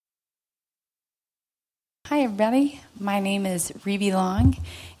Hi, everybody. My name is Rebe Long,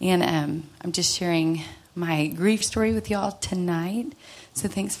 and I'm just sharing my grief story with y'all tonight. So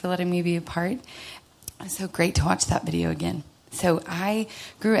thanks for letting me be a part. It's so great to watch that video again. So I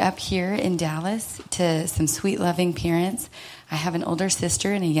grew up here in Dallas to some sweet, loving parents. I have an older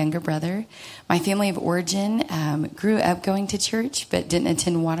sister and a younger brother. My family of origin grew up going to church, but didn't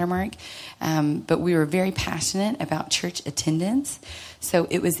attend Watermark. But we were very passionate about church attendance. So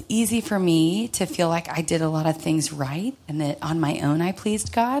it was easy for me to feel like I did a lot of things right and that on my own I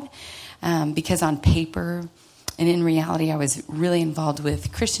pleased God, because on paper and in reality I was really involved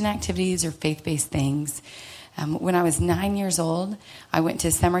with Christian activities or faith-based things. When I was 9 years old, I went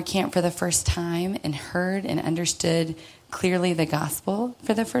to summer camp for the first time and heard and understood clearly the gospel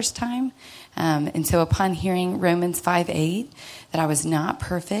for the first time. And so upon hearing Romans 5:8, that I was not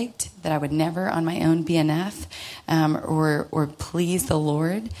perfect, that I would never on my own be enough or please the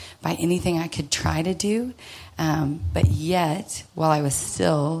Lord by anything I could try to do. But yet, while I was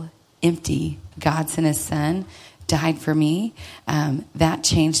still empty, God sent his son, died for me. That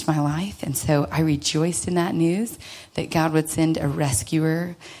changed my life. And so I rejoiced in that news that God would send a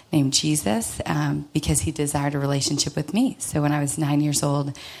rescuer named Jesus because he desired a relationship with me. So when I was 9 years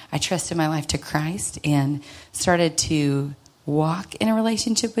old, I trusted my life to Christ and started to walk in a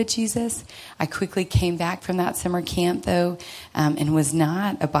relationship with Jesus. I quickly came back from that summer camp, though, and was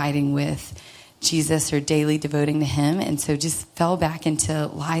not abiding with Jesus or daily devoting to him. And so just fell back into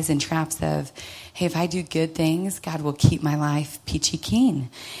lies and traps of, hey, if I do good things, God will keep my life peachy keen.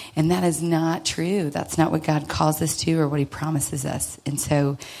 And that is not true. That's not what God calls us to or what he promises us. And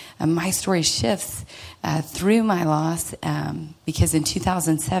so my story shifts through my loss because in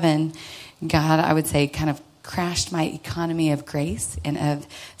 2007, God, I would say, kind of crashed my economy of grace and of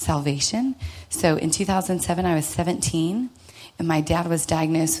salvation. So in 2007, I was 17. And my dad was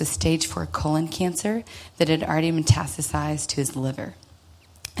diagnosed with stage 4 colon cancer that had already metastasized to his liver.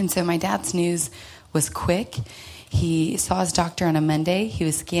 And so my dad's news was quick. He saw his doctor on a Monday. He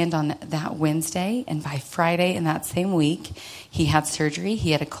was scanned on that Wednesday. And by Friday in that same week, he had surgery.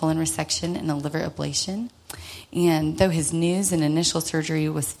 He had a colon resection and a liver ablation. And though his news and initial surgery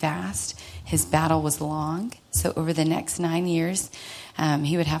was fast, his battle was long. So over the next 9 years,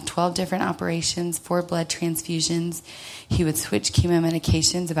 he would have 12 different operations, 4 blood transfusions. He would switch chemo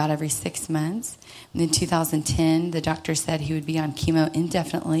medications about every 6 months. And in 2010, the doctor said he would be on chemo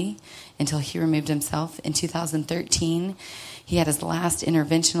indefinitely until he removed himself. In 2013, he had his last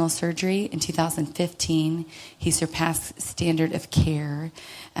interventional surgery. In 2015, he surpassed standard of care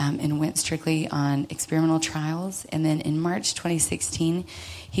and went strictly on experimental trials. And then in March 2016,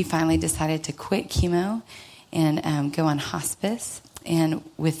 he finally decided to quit chemo and go on hospice. And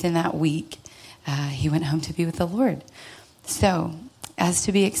within that week, he went home to be with the Lord. So, as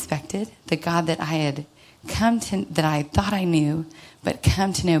to be expected, the God that I had that I thought I knew, but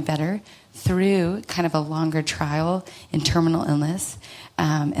come to know better through kind of a longer trial in terminal illness,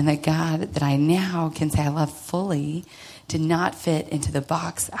 and the God that I now can say I love fully, did not fit into the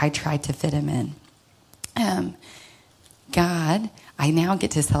box I tried to fit him in. God, I now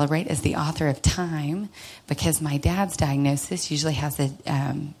get to celebrate as the author of time because my dad's diagnosis usually has a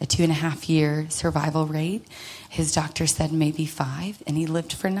 2.5-year survival rate. His doctor said maybe 5, and he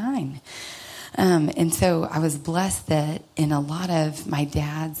lived for 9. And so I was blessed that in a lot of my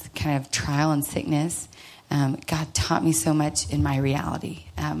dad's kind of trial and sickness, God taught me so much in my reality.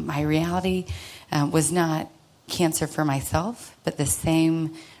 My reality was not cancer for myself, but the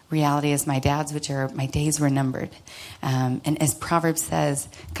same reality as my dad's, which are my days were numbered. And as Proverbs says,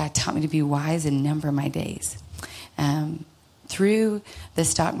 God taught me to be wise and number my days. Through the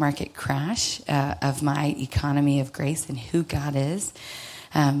stock market crash of my economy of grace and who God is,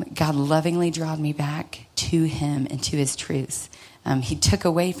 God lovingly drawed me back to him and to his truths. He took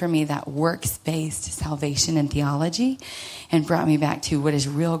away from me that works-based salvation and theology and brought me back to what is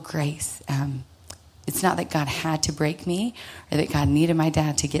real grace. It's not that God had to break me or that God needed my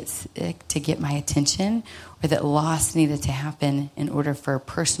dad to get sick to get my attention or that loss needed to happen in order for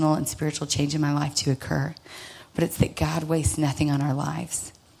personal and spiritual change in my life to occur. But it's that God wastes nothing on our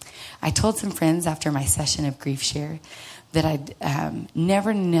lives. I told some friends after my session of Grief Share that I'd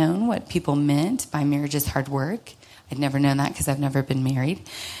never known what people meant by marriage is hard work. I'd never known that because I've never been married.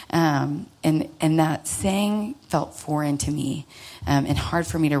 And that saying felt foreign to me and hard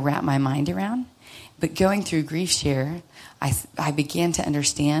for me to wrap my mind around. But going through Grief Share, I began to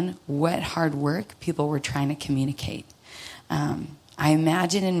understand what hard work people were trying to communicate. I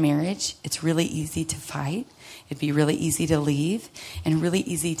imagine in marriage, it's really easy to fight. It'd be really easy to leave and really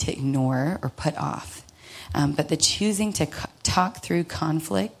easy to ignore or put off. But the choosing to talk through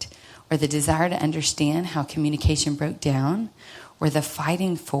conflict or the desire to understand how communication broke down, or the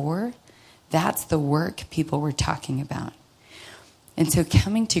fighting for, that's the work people were talking about. And so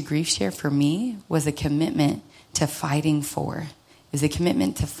coming to Grief Share for me was a commitment to fighting for. It was a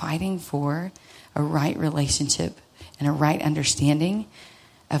commitment to fighting for a right relationship and a right understanding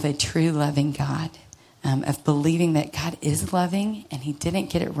of a true loving God, of believing that God is loving and he didn't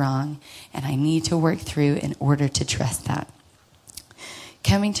get it wrong, and I need to work through in order to trust that.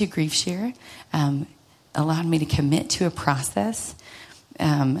 Coming to Grief Share allowed me to commit to a process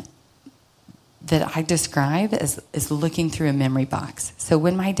that I describe as looking through a memory box. So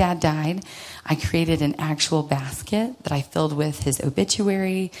when my dad died, I created an actual basket that I filled with his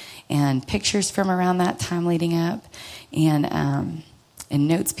obituary and pictures from around that time leading up, and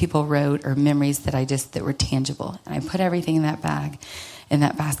notes people wrote or memories that were tangible. And I put everything in that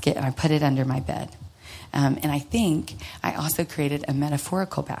basket, and I put it under my bed. And I think I also created a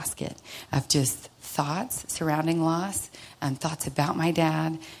metaphorical basket of just thoughts surrounding loss, thoughts about my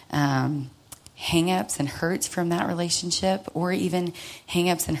dad, hang-ups and hurts from that relationship, or even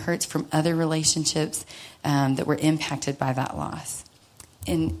hang-ups and hurts from other relationships that were impacted by that loss.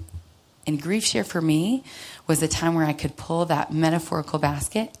 And Grief Share for me was a time where I could pull that metaphorical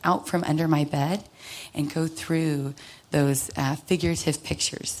basket out from under my bed and go through those figurative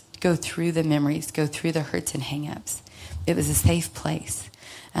pictures, go through the memories, go through the hurts and hang-ups. It was a safe place.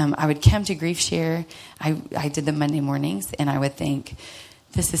 I would come to Grief Share. I did the Monday mornings, and I would think,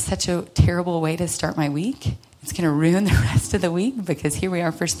 this is such a terrible way to start my week. It's going to ruin the rest of the week because here we are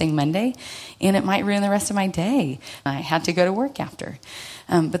first thing Monday, and it might ruin the rest of my day. I had to go to work after.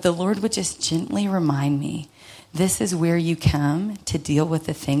 But the Lord would just gently remind me, this is where you come to deal with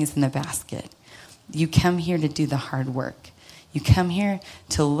the things in the basket. You come here to do the hard work. You come here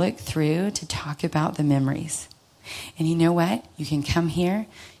to look through, to talk about the memories. And you know what? You can come here,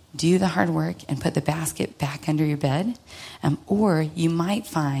 do the hard work, and put the basket back under your bed. Or you might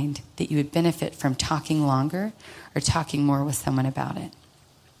find that you would benefit from talking longer or talking more with someone about it.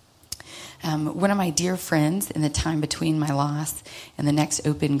 One of my dear friends in the time between my loss and the next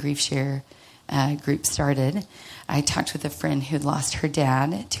open Grief Share group started, I talked with a friend who had lost her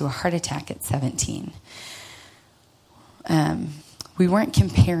dad to a heart attack at 17. We weren't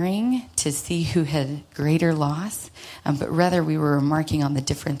comparing to see who had greater loss, but rather we were remarking on the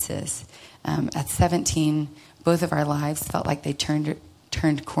differences. At 17, both of our lives felt like they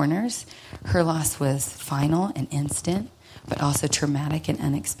turned corners. Her loss was final and instant, but also traumatic and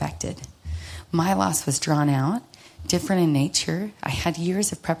unexpected. My loss was drawn out, different in nature. I had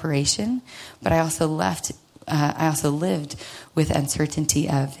years of preparation, but I also lived with uncertainty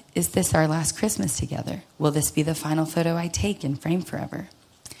of, is this our last Christmas together? Will this be the final photo I take and frame forever?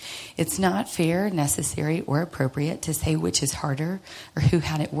 It's not fair, necessary, or appropriate to say which is harder or who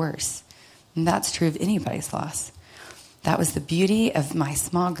had it worse. And that's true of anybody's loss. That was the beauty of my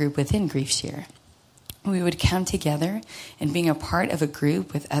small group within Grief Share. We would come together, and being a part of a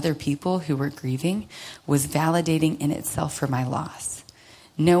group with other people who were grieving was validating in itself for my loss.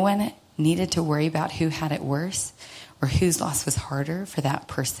 No one needed to worry about who had it worse or whose loss was harder for that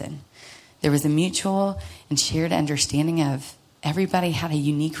person. There was a mutual and shared understanding of everybody had a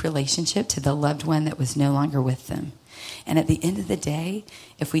unique relationship to the loved one that was no longer with them. And at the end of the day,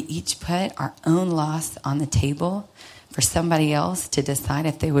 if we each put our own loss on the table for somebody else to decide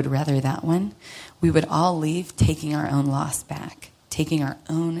if they would rather that one, we would all leave taking our own loss back, taking our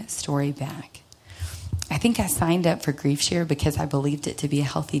own story back. I think I signed up for Grief Share because I believed it to be a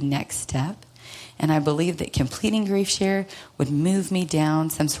healthy next step. And I believed that completing Grief Share would move me down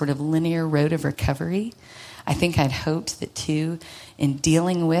some sort of linear road of recovery. I think I'd hoped that too, in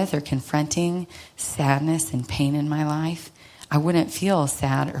dealing with or confronting sadness and pain in my life, I wouldn't feel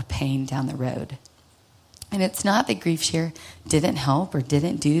sad or pain down the road. And it's not that Grief Share didn't help or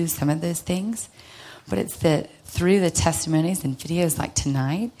didn't do some of those things, but it's that through the testimonies and videos like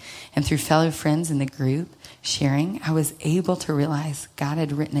tonight and through fellow friends in the group sharing, I was able to realize God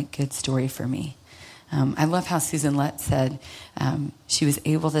had written a good story for me. I love how Susan Lett said she was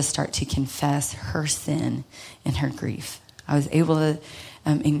able to start to confess her sin in her grief. I was able to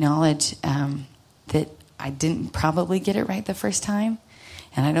acknowledge that I didn't probably get it right the first time,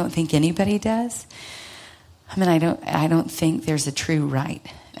 and I don't think anybody does. I mean, I don't think there's a true right,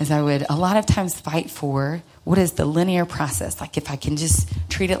 as I would a lot of times fight for what is the linear process. Like if I can just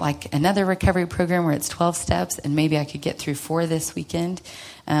treat it like another recovery program where it's 12 steps and maybe I could get through 4 this weekend,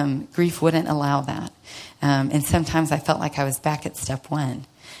 grief wouldn't allow that. And sometimes I felt like I was back at step 1.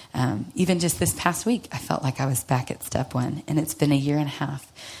 Even just this past week, I felt like I was back at step 1. And it's been 1.5 years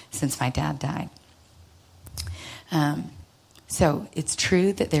since my dad died. So it's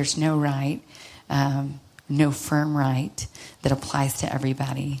true that there's no right, no firm right that applies to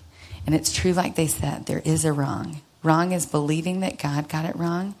everybody. And it's true, like they said, there is a wrong. Wrong is believing that God got it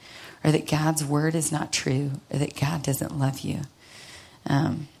wrong, or that God's word is not true, or that God doesn't love you.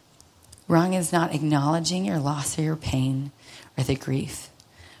 Wrong is not acknowledging your loss or your pain or the grief.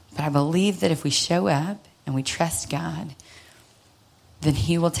 But I believe that if we show up and we trust God, then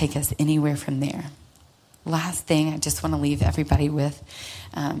he will take us anywhere from there. Last thing I just want to leave everybody with,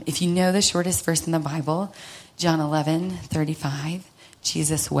 if you know the shortest verse in the Bible, John 11:35,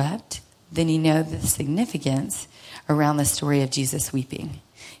 Jesus wept, then you know the significance around the story of Jesus weeping.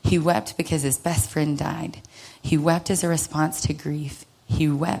 He wept because his best friend died. He wept as a response to grief. He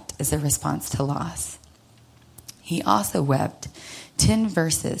wept as a response to loss. He also wept 10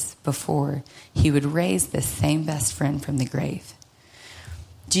 verses before he would raise this same best friend from the grave.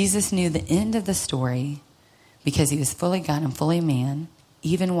 Jesus knew the end of the story because he was fully God and fully man,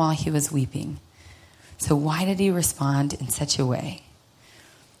 even while he was weeping. So why did he respond in such a way?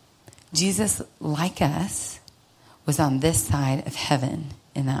 Jesus, like us, was on this side of heaven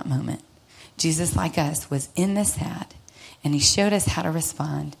in that moment. Jesus, like us, was in the sad, and he showed us how to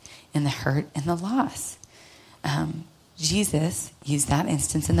respond in the hurt and the loss. Jesus used that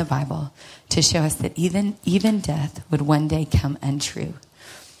instance in the Bible to show us that even death would one day come untrue.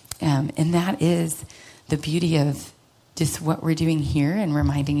 And that is the beauty of just what we're doing here and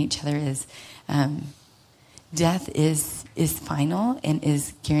reminding each other is death is final and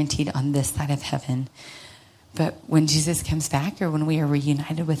is guaranteed on this side of heaven. But when Jesus comes back or when we are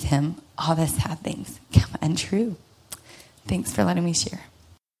reunited with him, all the sad things come untrue. Thanks for letting me share.